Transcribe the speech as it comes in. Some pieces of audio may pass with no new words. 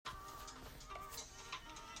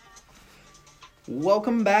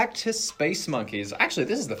Welcome back to Space Monkeys. Actually,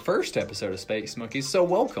 this is the first episode of Space Monkeys, so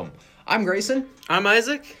welcome. I'm Grayson. I'm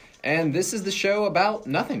Isaac. And this is the show about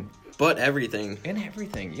nothing. But everything. And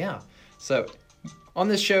everything, yeah. So, on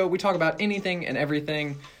this show, we talk about anything and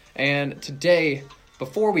everything. And today,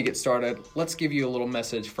 before we get started, let's give you a little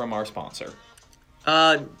message from our sponsor.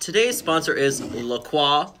 Today's sponsor is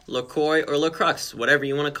LaCroix, or LaCrux, whatever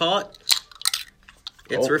you want to call it.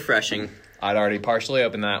 It's refreshing. I'd already partially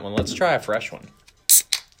opened that one. Let's try a fresh one.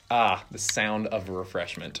 Ah, the sound of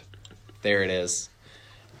refreshment. There it is.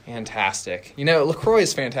 Fantastic. You know, LaCroix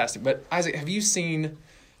is fantastic, but Isaac, have you seen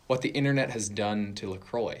what the internet has done to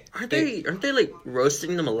LaCroix? Aren't they like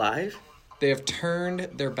roasting them alive? They have turned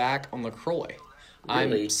their back on LaCroix.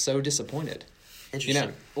 Really? I'm so disappointed. Interesting.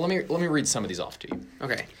 You know, let me read some of these off to you.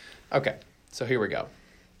 Okay. So here we go.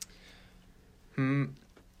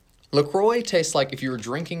 LaCroix tastes like if you were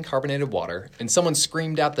drinking carbonated water and someone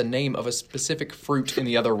screamed out the name of a specific fruit in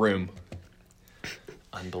the other room.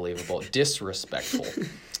 Unbelievable. Disrespectful.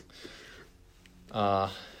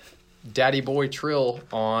 Daddy Boy Trill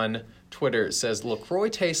on Twitter says, LaCroix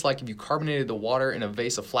tastes like if you carbonated the water in a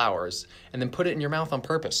vase of flowers and then put it in your mouth on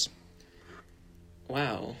purpose.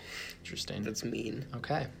 Wow. Interesting. That's mean.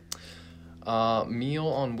 Okay. Meal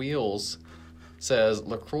on Wheels says,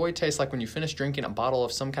 LaCroix tastes like when you finish drinking a bottle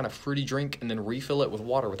of some kind of fruity drink and then refill it with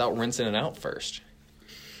water without rinsing it out first.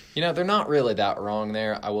 You know, they're not really that wrong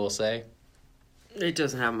there, I will say. It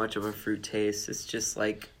doesn't have much of a fruit taste. It's just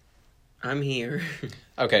like, I'm here.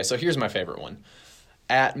 Okay, so here's my favorite one.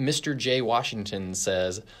 At Mr. J. Washington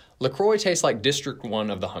says, LaCroix tastes like District 1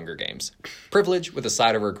 of the Hunger Games. Privilege with a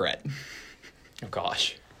side of regret. Oh,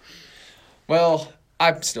 gosh. Well,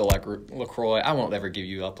 I still like LaCroix. I won't ever give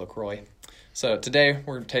you up LaCroix. So today,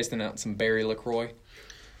 we're tasting out some berry LaCroix.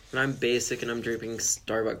 And I'm basic and I'm drinking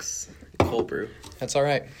Starbucks cold brew. That's all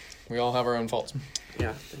right. We all have our own faults.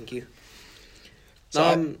 Yeah, thank you. So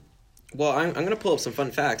I'm going to pull up some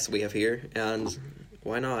fun facts we have here, and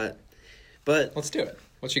why not? But let's do it.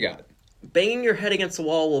 What you got? Banging your head against the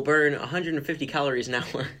wall will burn 150 calories an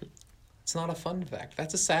hour. It's not a fun fact.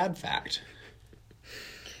 That's a sad fact.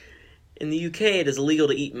 In the UK, it is illegal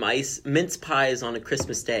to eat mince pies on a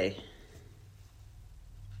Christmas day.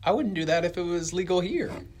 I wouldn't do that if it was legal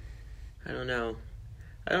here. I don't know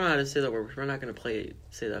how to say that word. We're not going to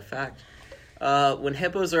say that fact. When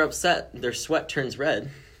hippos are upset, their sweat turns red.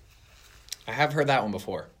 I have heard that one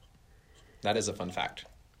before. That is a fun fact.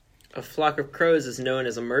 A flock of crows is known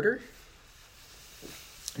as a murder.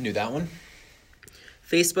 Knew that one.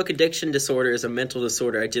 Facebook addiction disorder is a mental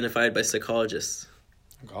disorder identified by psychologists.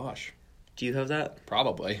 Oh, gosh. Do you have that?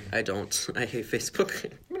 Probably. I don't. I hate Facebook. I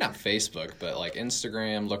mean, not Facebook, but like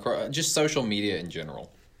Instagram, LaCroix, just social media in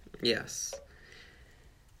general. Yes.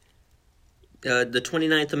 The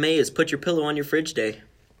 29th of May is Put Your Pillow on Your Fridge Day.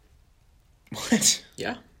 What?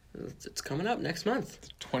 Yeah. It's coming up next month. The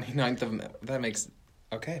 29th of May. That makes...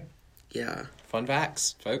 Okay. Yeah. Fun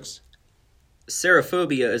facts, folks.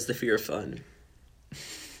 Serophobia is the fear of fun.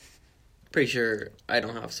 Pretty sure I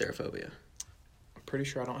don't have serophobia. I'm pretty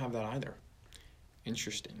sure I don't have that either.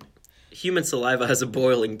 Interesting. Human saliva has a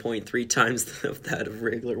boiling point 3 times of that of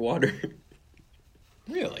regular water.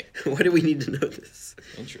 Really? Why do we need to know this?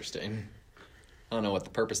 Interesting. I don't know what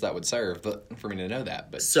the purpose that would serve, but for me to know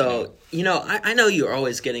that. But so, I know you're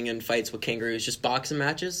always getting in fights with kangaroos, just boxing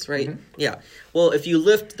matches, right? Mm-hmm. Yeah. Well, if you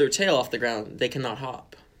lift their tail off the ground, they cannot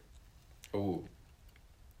hop. Ooh.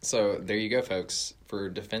 So, there you go, folks. For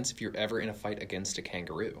defense, if you're ever in a fight against a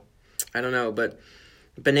kangaroo. I don't know, but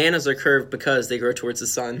bananas are curved because they grow towards the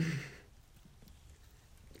sun.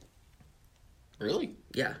 Really?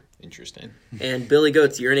 Yeah. Interesting. And billy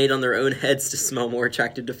goats urinate on their own heads to smell more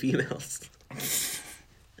attractive to females.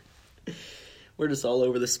 We're just all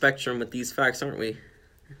over the spectrum with these facts, aren't we?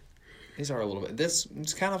 These are a little bit... This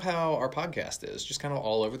is kind of how our podcast is. Just kind of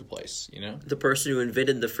all over the place, you know? The person who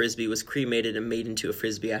invented the Frisbee was cremated and made into a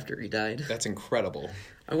Frisbee after he died. That's incredible.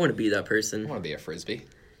 I want to be that person. I want to be a Frisbee.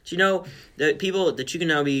 Do you know that people that you can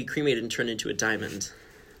now be cremated and turned into a diamond?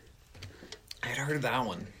 I had heard of that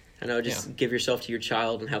one. I know, just give yourself to your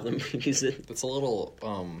child and have them use it. That's a little,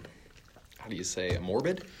 how do you say,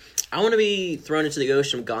 morbid? I want to be thrown into the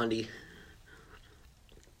ocean of Gandhi.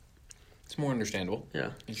 It's more understandable.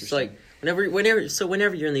 Yeah. Interesting. It's like,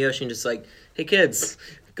 whenever you're in the ocean, just like, hey kids,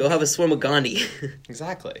 go have a swim with Gandhi.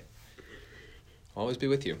 Exactly. Always be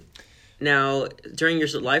with you. Now, during your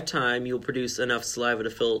lifetime, you'll produce enough saliva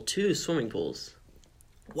to fill 2 swimming pools.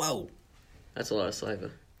 Whoa. That's a lot of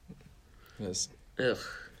saliva. Yes. Ugh.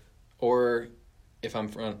 Or if I'm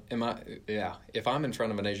if I'm in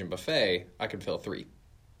front of an Asian buffet, I could fill 3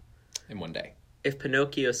 in one day. If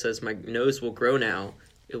Pinocchio says my nose will grow now,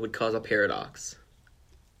 it would cause a paradox.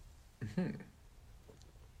 Mm-hmm.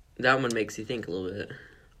 That one makes you think a little bit.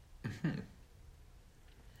 Mm-hmm.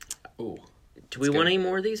 Ooh. Do we want any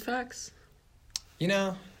more of these facts? You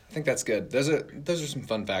know, I think that's good. Those are some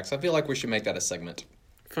fun facts. I feel like we should make that a segment.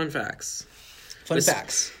 Fun facts. Fun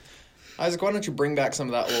facts. Isaac, why don't you bring back some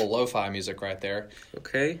of that little lo-fi music right there?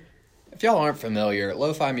 Okay. If y'all aren't familiar,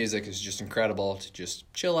 lo-fi music is just incredible to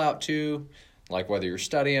just chill out to, like whether you're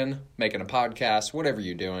studying, making a podcast, whatever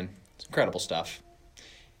you're doing. It's incredible stuff.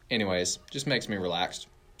 Anyways, just makes me relaxed,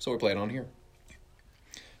 so we play it on here.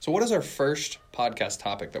 So what is our first podcast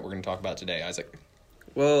topic that we're going to talk about today, Isaac?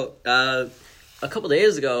 Well, a couple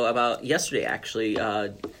days ago, about yesterday actually,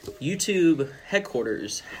 YouTube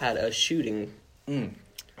headquarters had a shooting.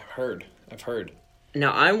 I've heard.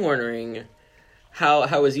 Now, I'm wondering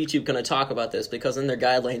how is YouTube going to talk about this? Because in their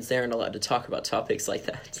guidelines, they aren't allowed to talk about topics like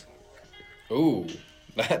that. Ooh,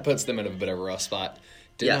 that puts them in a bit of a rough spot.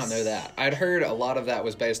 Did not know that. I'd heard a lot of that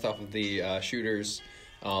was based off of the shooter's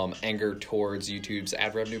anger towards YouTube's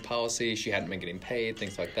ad revenue policy. She hadn't been getting paid,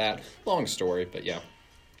 things like that. Long story, but yeah.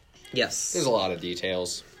 Yes. There's a lot of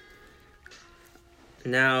details.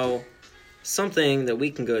 Now, something that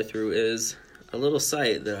we can go through is a little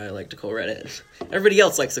site that I like to call Reddit. Everybody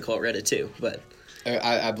else likes to call it Reddit too, but...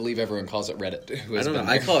 I believe everyone calls it Reddit. I don't know.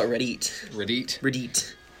 I call it Reddit. Reddit?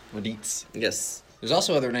 Reddit. Reddites. Yes. There's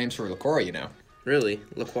also other names for LaCroix, you know. Really?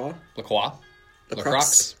 LaCroix? LaCroix?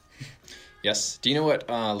 LaCroix? Yes. Do you know what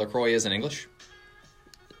LaCroix is in English?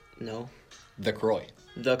 No. The Croix.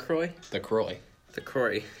 The Croix? The Croix. The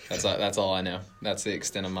Croix. That's all I know. That's the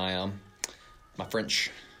extent of my my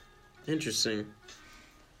French. Interesting.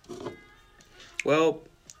 Well,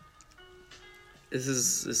 this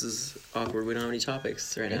is awkward. We don't have any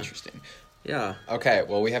topics right now. Interesting. Yeah. Okay,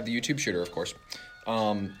 well, we have the YouTube shooter, of course.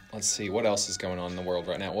 Let's see, what else is going on in the world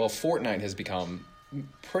right now? Well, Fortnite has become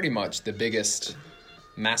pretty much the biggest,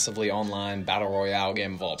 massively online battle royale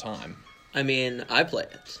game of all time. I mean, I play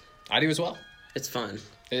it. I do as well. It's fun.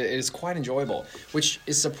 It is quite enjoyable, which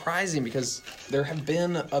is surprising because there have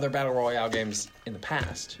been other battle royale games in the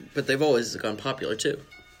past. But they've always gone popular, too.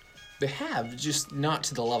 They have, just not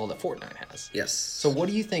to the level that Fortnite has. Yes. So what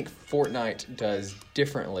do you think Fortnite does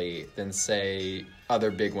differently than, say, other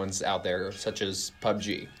big ones out there, such as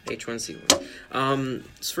PUBG? H1C1.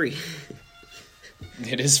 It's free.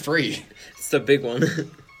 It is free. It's the big one.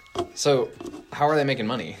 So, how are they making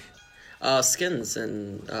money? Skins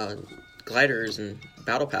and gliders and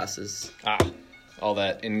battle passes. All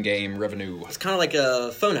that in-game revenue. It's kind of like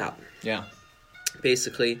a phone app. Yeah.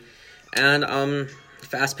 Basically. And,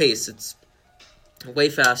 fast paced. It's way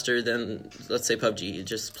faster than, let's say, PUBG.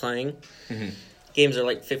 Just playing. Mm-hmm. Games are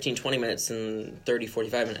like 15, 20 minutes and 30,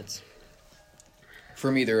 45 minutes.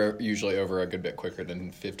 For me, they're usually over a good bit quicker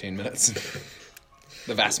than 15 minutes.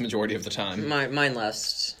 The vast majority of the time. Mine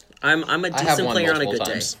lasts. I'm a decent player on a good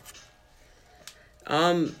times.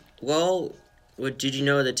 day. Well, did you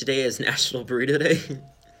know that today is National Burrito Day?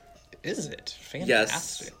 Is it? Fantastic.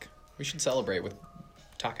 Yes. We should celebrate with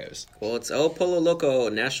tacos. Well, it's El Polo Loco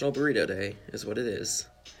National Burrito Day, is what it is.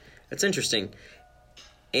 That's interesting.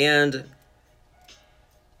 And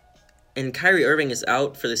Kyrie Irving is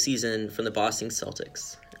out for the season from the Boston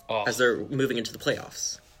Celtics as they're moving into the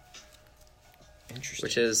playoffs. Interesting.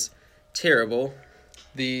 Which is terrible.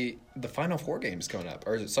 The Final Four game's coming up.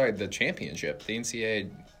 Or, sorry, the championship. The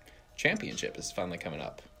NCAA championship is finally coming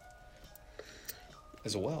up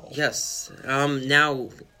as well. Yes. Now,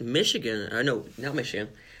 Michigan... not Michigan.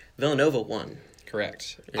 Villanova won.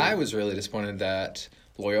 Correct. Yeah. I was really disappointed that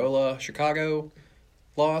Loyola Chicago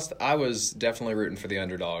lost. I was definitely rooting for the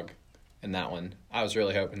underdog in that one. I was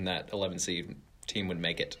really hoping that 11 seed team would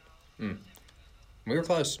make it. We were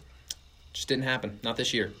close. Just didn't happen. Not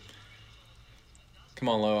this year. Come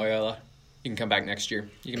on, Loyola. You can come back next year.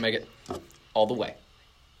 You can make it all the way.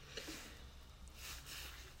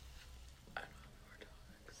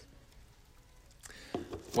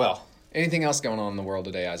 Well, anything else going on in the world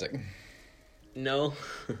today, Isaac? No.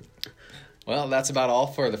 Well, that's about all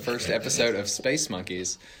for the first episode of Space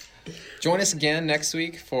Monkeys. Join us again next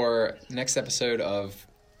week for next episode of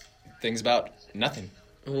Things About Nothing.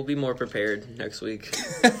 We'll be more prepared next week.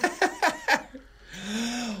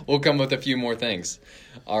 We'll come with a few more things.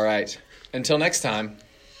 All right. Until next time,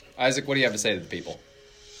 Isaac, what do you have to say to the people?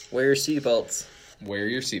 Wear your seatbelts. Wear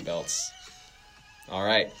your seatbelts. All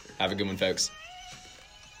right. Have a good one, folks.